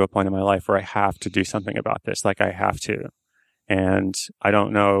just come to a point in my life where I have to do something about this. Like I have to, and I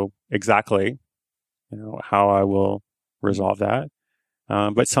don't know exactly, how I will resolve that.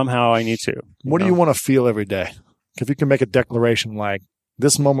 But somehow I need to. What do you want to feel every day? If you can make a declaration like,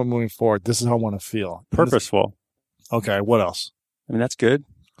 this moment moving forward, this is how I want to feel. Purposeful. Okay, what else? I mean, that's good.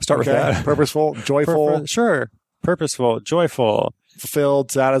 Start with that. Purposeful, joyful. Sure. Purposeful, joyful.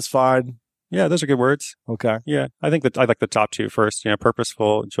 Fulfilled, satisfied. Yeah, those are good words. Okay. Yeah, I think that I like the top two first.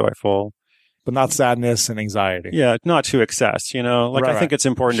 Purposeful, joyful. But not sadness and anxiety. Yeah, not to excess, I think it's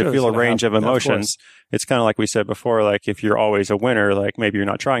important to feel a range of emotions. It's kind of like we said before, like if you're always a winner, like maybe you're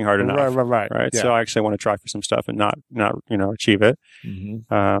not trying hard enough. Right. Yeah. So I actually want to try for some stuff and not achieve it.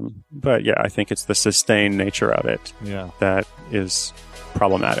 Mm-hmm. But yeah, I think it's the sustained nature of it that is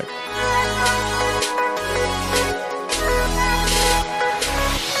problematic.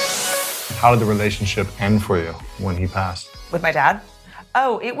 How did the relationship end for you when he passed? With my dad?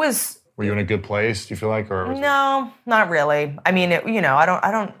 Oh, it was... Were you in a good place, do you feel like? Or no, not really. I mean,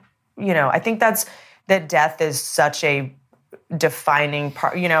 I think that death is such a defining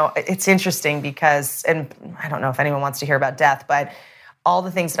part. It's interesting because, and I don't know if anyone wants to hear about death, but all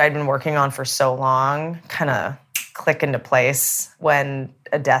the things that I'd been working on for so long kind of click into place when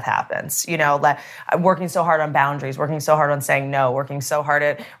a death happens. Working so hard on boundaries, working so hard on saying no, working so hard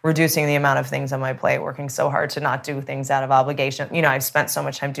at reducing the amount of things on my plate, working so hard to not do things out of obligation. I've spent so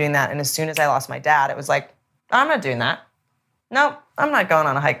much time doing that. And as soon as I lost my dad, it was like, I'm not doing that. No, I'm not going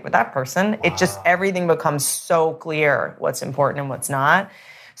on a hike with that person. Wow. It just, everything becomes so clear what's important and what's not.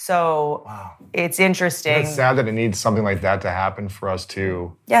 So It's interesting. It's sad that it needs something like that to happen for us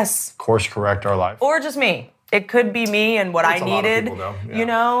to course correct our life. Or just me. It could be me and what I needed,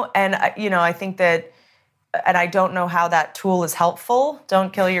 and I think that, and I don't know how that tool is helpful.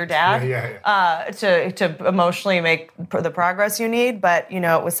 Don't kill your dad to emotionally make the progress you need. But,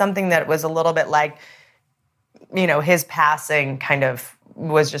 it was something that was a little bit like, his passing kind of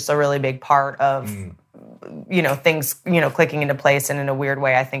was just a really big part of, things, clicking into place. And in a weird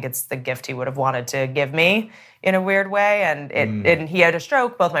way, I think it's the gift he would have wanted to give me in a weird way. And he had a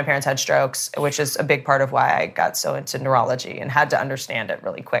stroke. Both my parents had strokes, which is a big part of why I got so into neurology and had to understand it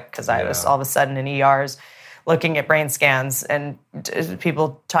really quick because I was all of a sudden in ERs looking at brain scans and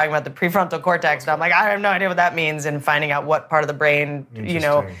people talking about the prefrontal cortex. And I'm like, I have no idea what that means, and finding out what part of the brain,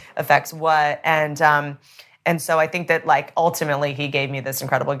 affects what. And so I think that ultimately he gave me this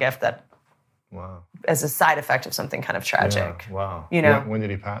incredible gift that as a side effect of something kind of tragic. Yeah, When did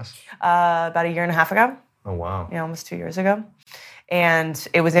he pass? About a year and a half ago. Oh, wow. Yeah, almost 2 years ago. And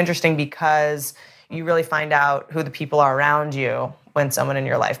it was interesting because you really find out who the people are around you when someone in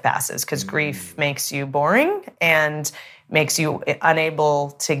your life passes, because grief makes you boring and makes you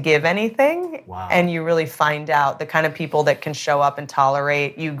unable to give anything. Wow. And you really find out the kind of people that can show up and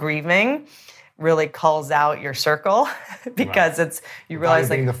tolerate you grieving really calls out your circle because you realize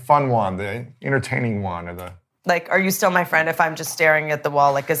being the fun one, the entertaining one, or the... are you still my friend if I'm just staring at the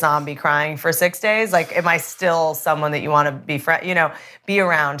wall like a zombie crying for 6 days? Am I still someone that you want to be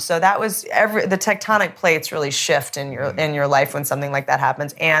around? So that was the tectonic plates really shift in your life when something like that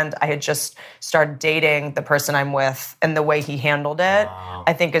happens. And I had just started dating the person I'm with, and the way he handled it,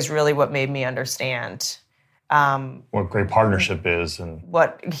 I think, is really what made me understand what great partnership is, and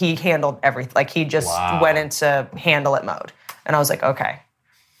what he handled everything. He just went into handle it mode, and I was like, okay.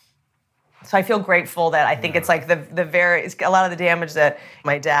 So I feel grateful that I think it's a lot of the damage that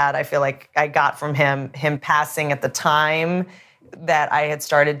my dad, I feel like I got from him passing at the time that I had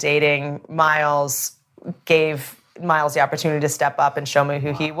started dating Miles, gave Miles the opportunity to step up and show me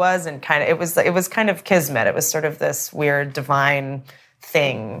who he was, and it was kind of kismet. It was sort of this weird divine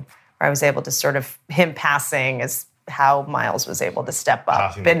thing where I was able to sort of, him passing is how Miles was able to step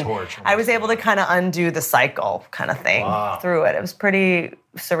up. Passing the torch. I was able to kind of undo the cycle kind of thing through it. It was pretty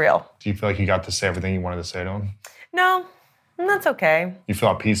surreal. Do you feel like you got to say everything you wanted to say to him? No, that's okay. You feel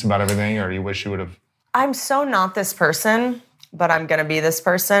at peace about everything, or do you wish you would have? I'm so not this person, but I'm going to be this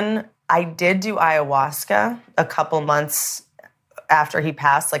person. I did do ayahuasca a couple months after he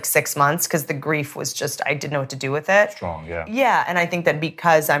passed, 6 months, because the grief was just, I didn't know what to do with it. Strong, yeah. Yeah, and I think that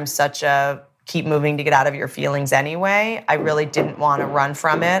because I'm such a keep moving to get out of your feelings anyway, I really didn't want to run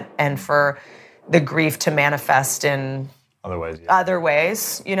from it, and for the grief to manifest in Other ways, yeah. Other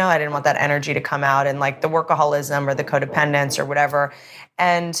ways, you know, I didn't want that energy to come out in like the workaholism or the codependence or whatever.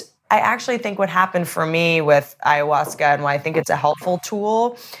 And I actually think what happened for me with ayahuasca and why I think it's a helpful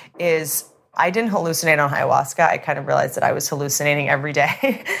tool is I didn't hallucinate on ayahuasca. I kind of realized that I was hallucinating every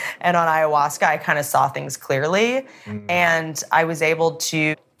day. And on ayahuasca, I kind of saw things clearly. And I was able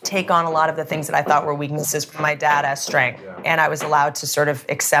to take on a lot of the things that I thought were weaknesses from my dad as strength. And I was allowed to sort of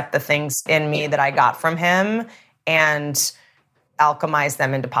accept the things in me that I got from him and alchemize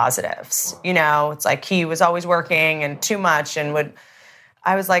them into positives. You know, it's like he was always working and too much and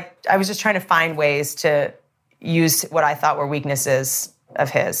I was just trying to find ways to use what I thought were weaknesses of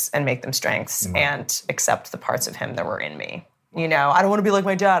his and make them strengths and accept the parts of him that were in me. You know, I don't want to be like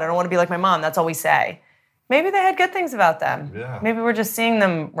my dad. I don't want to be like my mom. That's all we say. Maybe they had good things about them. Yeah. Maybe we're just seeing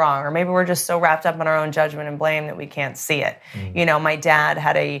them wrong, or maybe we're just so wrapped up in our own judgment and blame that we can't see it. You know, my dad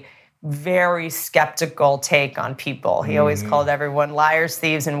had a very skeptical take on people. He always called everyone liars,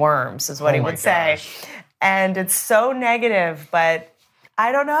 thieves, and worms, is what he would say. And it's so negative, but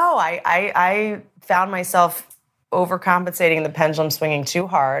I don't know. I found myself overcompensating, the pendulum swinging too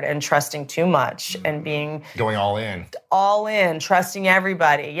hard and trusting too much and being going all in, trusting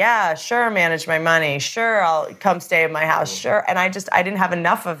everybody. Yeah, sure, manage my money. Sure, I'll come stay at my house. Sure. And I didn't have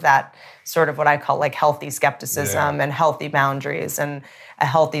enough of that sort of what I call like healthy skepticism and healthy boundaries and a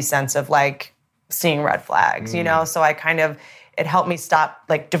healthy sense of like seeing red flags, you know? So it helped me stop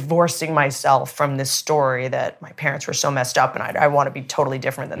like divorcing myself from this story that my parents were so messed up and I want to be totally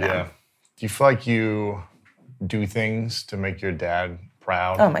different than them. Do you feel like you do things to make your dad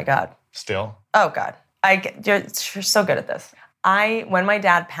proud? Oh my God. Still? Oh God. You're so good at this. When my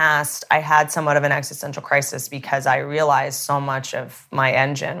dad passed, I had somewhat of an existential crisis because I realized so much of my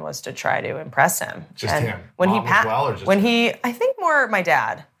engine was to try to impress him. Just and him? When Mom he passed, as well, or just when him? I think more my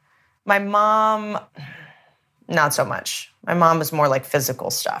dad. My mom, not so much. My mom was more like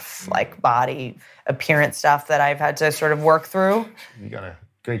physical stuff, like body appearance stuff that I've had to sort of work through. You got a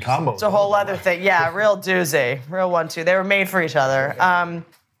great combo. It's a whole other thing. Yeah, real doozy. Real 1-2. They were made for each other.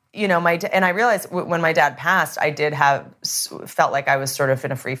 You know, and I realized when my dad passed, I felt like I was sort of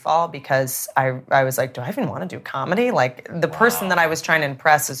in a free fall because I was like, do I even want to do comedy? Like the person that I was trying to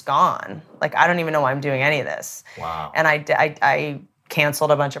impress is gone. Like, I don't even know why I'm doing any of this. Wow. And I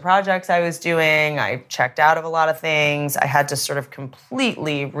canceled a bunch of projects I was doing. I checked out of a lot of things. I had to sort of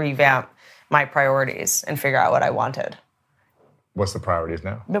completely revamp my priorities and figure out what I wanted. What's the priorities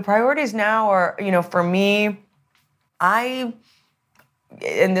now? The priorities now are, you know, for me, and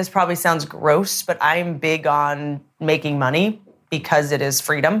this probably sounds gross, but I'm big on making money because it is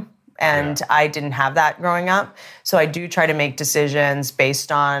freedom. And I didn't have that growing up. So I do try to make decisions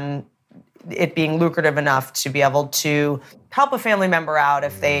based on it being lucrative enough to be able to help a family member out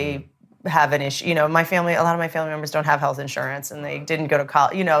if they have an issue. You know, a lot of my family members don't have health insurance and they didn't go to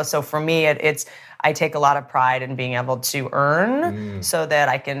college, you know, so for me, I take a lot of pride in being able to earn so that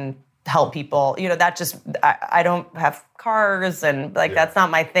I can help people. You know, I don't have cars and that's not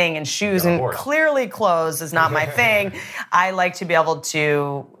my thing, and shoes and clearly clothes is not my thing. I like to be able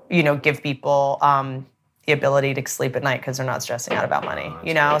to, you know, give people the ability to sleep at night because they're not stressing out about money,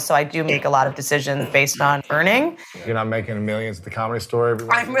 you know? So I do make a lot of decisions based on earning. You're not making millions at the Comedy Store every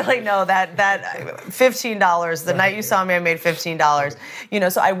week? I really know that $15, the night you saw me, I made $15. You know,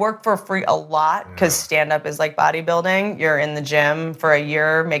 so I work for free a lot because stand-up is like bodybuilding. You're in the gym for a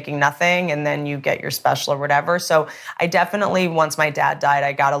year making nothing, and then you get your special or whatever. So I definitely, once my dad died,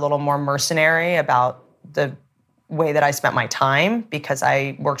 I got a little more mercenary about the way that I spent my time because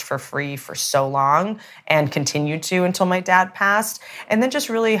I worked for free for so long and continued to until my dad passed. And then just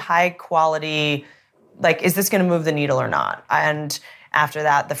really high quality, like, is this going to move the needle or not? And after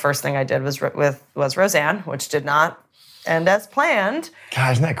that, the first thing I did was Roseanne, which did not end as planned.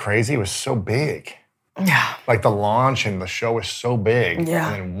 God, isn't that crazy? It was so big. Yeah. Like the launch and the show was so big.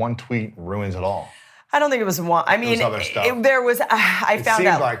 Yeah. And then one tweet ruins it all. I don't think it was one. I mean, other stuff. I found out. It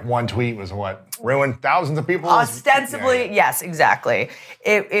seemed like one tweet was what? Ruined thousands of people? Ostensibly, yes, exactly.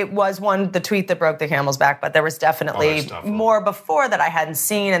 It was the tweet that broke the camel's back, but there was definitely more before that I hadn't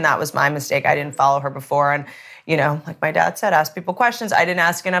seen, and that was my mistake. I didn't follow her before, and, you know, like my dad said, ask people questions. I didn't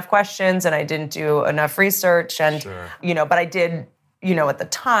ask enough questions, and I didn't do enough research, and, you know, but I did, you know, at the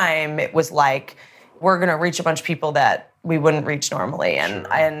time, it was like, we're going to reach a bunch of people that we wouldn't reach normally. And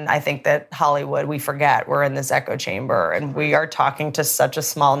I think that Hollywood, we forget we're in this echo chamber and we are talking to such a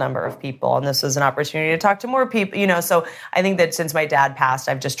small number of people. And this was an opportunity to talk to more people, you know. So I think that since my dad passed,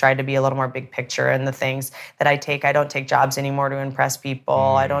 I've just tried to be a little more big picture in the things that I take. I don't take jobs anymore to impress people.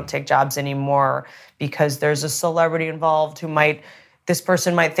 I don't take jobs anymore because there's a celebrity involved who might this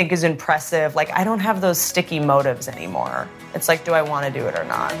person might think is impressive. Like, I don't have those sticky motives anymore. It's like, do I want to do it or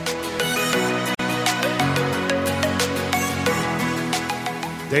not?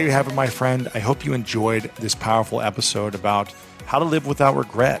 There you have it, my friend. I hope you enjoyed this powerful episode about how to live without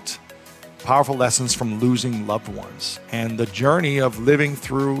regret. Powerful lessons from losing loved ones and the journey of living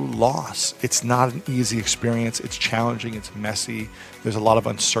through loss. It's not an easy experience. It's challenging. It's messy. There's a lot of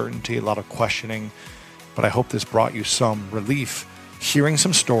uncertainty, a lot of questioning. But I hope this brought you some relief, hearing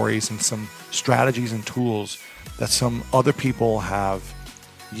some stories and some strategies and tools that some other people have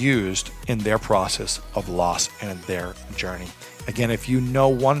used in their process of loss and in their journey. Again, if you know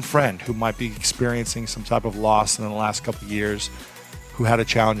one friend who might be experiencing some type of loss in the last couple of years, who had a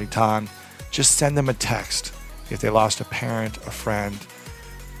challenging time, just send them a text. If they lost a parent, a friend,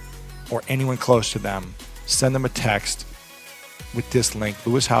 or anyone close to them, send them a text with this link,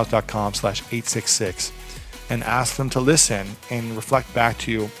 lewishowes.com/866, and ask them to listen and reflect back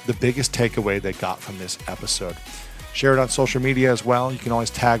to you the biggest takeaway they got from this episode. Share it on social media as well. You can always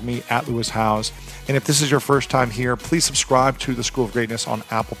tag me at Lewis Howes. And if this is your first time here, please subscribe to The School of Greatness on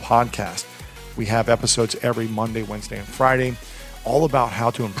Apple Podcast. We have episodes every Monday, Wednesday, and Friday, all about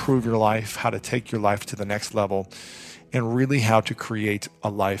how to improve your life, how to take your life to the next level, and really how to create a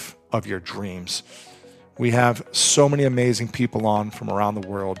life of your dreams. We have so many amazing people on from around the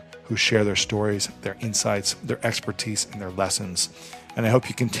world who share their stories, their insights, their expertise, and their lessons. And I hope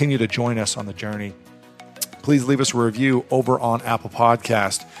you continue to join us on the journey. Please leave us a review over on Apple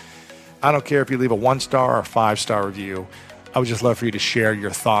Podcast. I don't care if you leave a 1-star or 5-star review. I would just love for you to share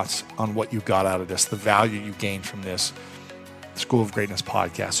your thoughts on what you got out of this, the value you gained from this School of Greatness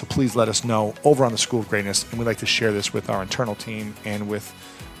podcast. So please let us know over on the School of Greatness, and we'd like to share this with our internal team and with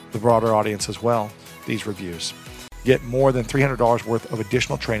the broader audience as well, these reviews. Get more than $300 worth of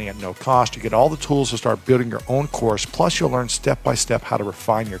additional training at no cost. You get all the tools to start building your own course, plus you'll learn step-by-step how to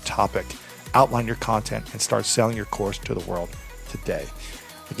refine your topic, outline your content, and start selling your course to the world today.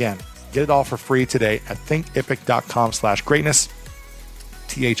 Again, get it all for free today at thinkific.com/greatness,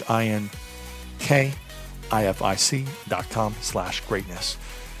 THINKIFIC.com/greatness.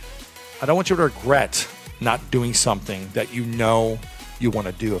 I don't want you to regret not doing something that you know you want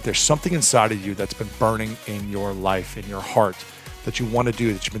to do. If there's something inside of you that's been burning in your life, in your heart, that you want to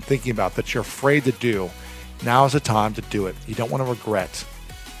do, that you've been thinking about, that you're afraid to do, now is the time to do it. You don't want to regret.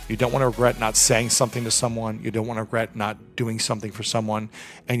 You don't want to regret not saying something to someone. You don't want to regret not doing something for someone.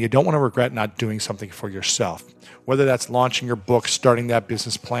 And you don't want to regret not doing something for yourself. Whether that's launching your book, starting that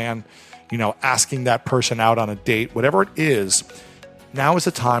business plan, asking that person out on a date, whatever it is, now is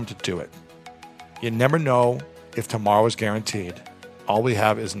the time to do it. You never know if tomorrow is guaranteed. All we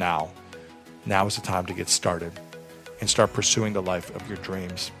have is now. Now is the time to get started and start pursuing the life of your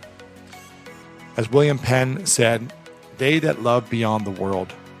dreams. As William Penn said, "They that love beyond the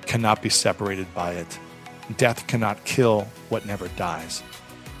world cannot be separated by it. Death cannot kill what never dies."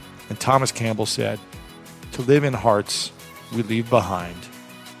 And Thomas Campbell said, "To live in hearts we leave behind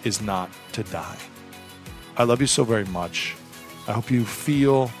is not to die." I love you so very much. I hope you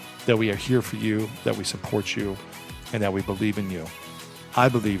feel that we are here for you, that we support you, and that we believe in you. I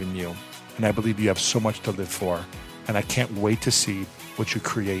believe in you, and I believe you have so much to live for, and I can't wait to see what you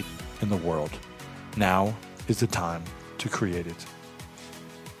create in the world. Now is the time to create it.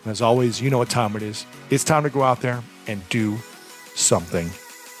 And as always, you know what time it is. It's time to go out there and do something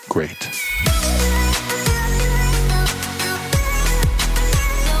great.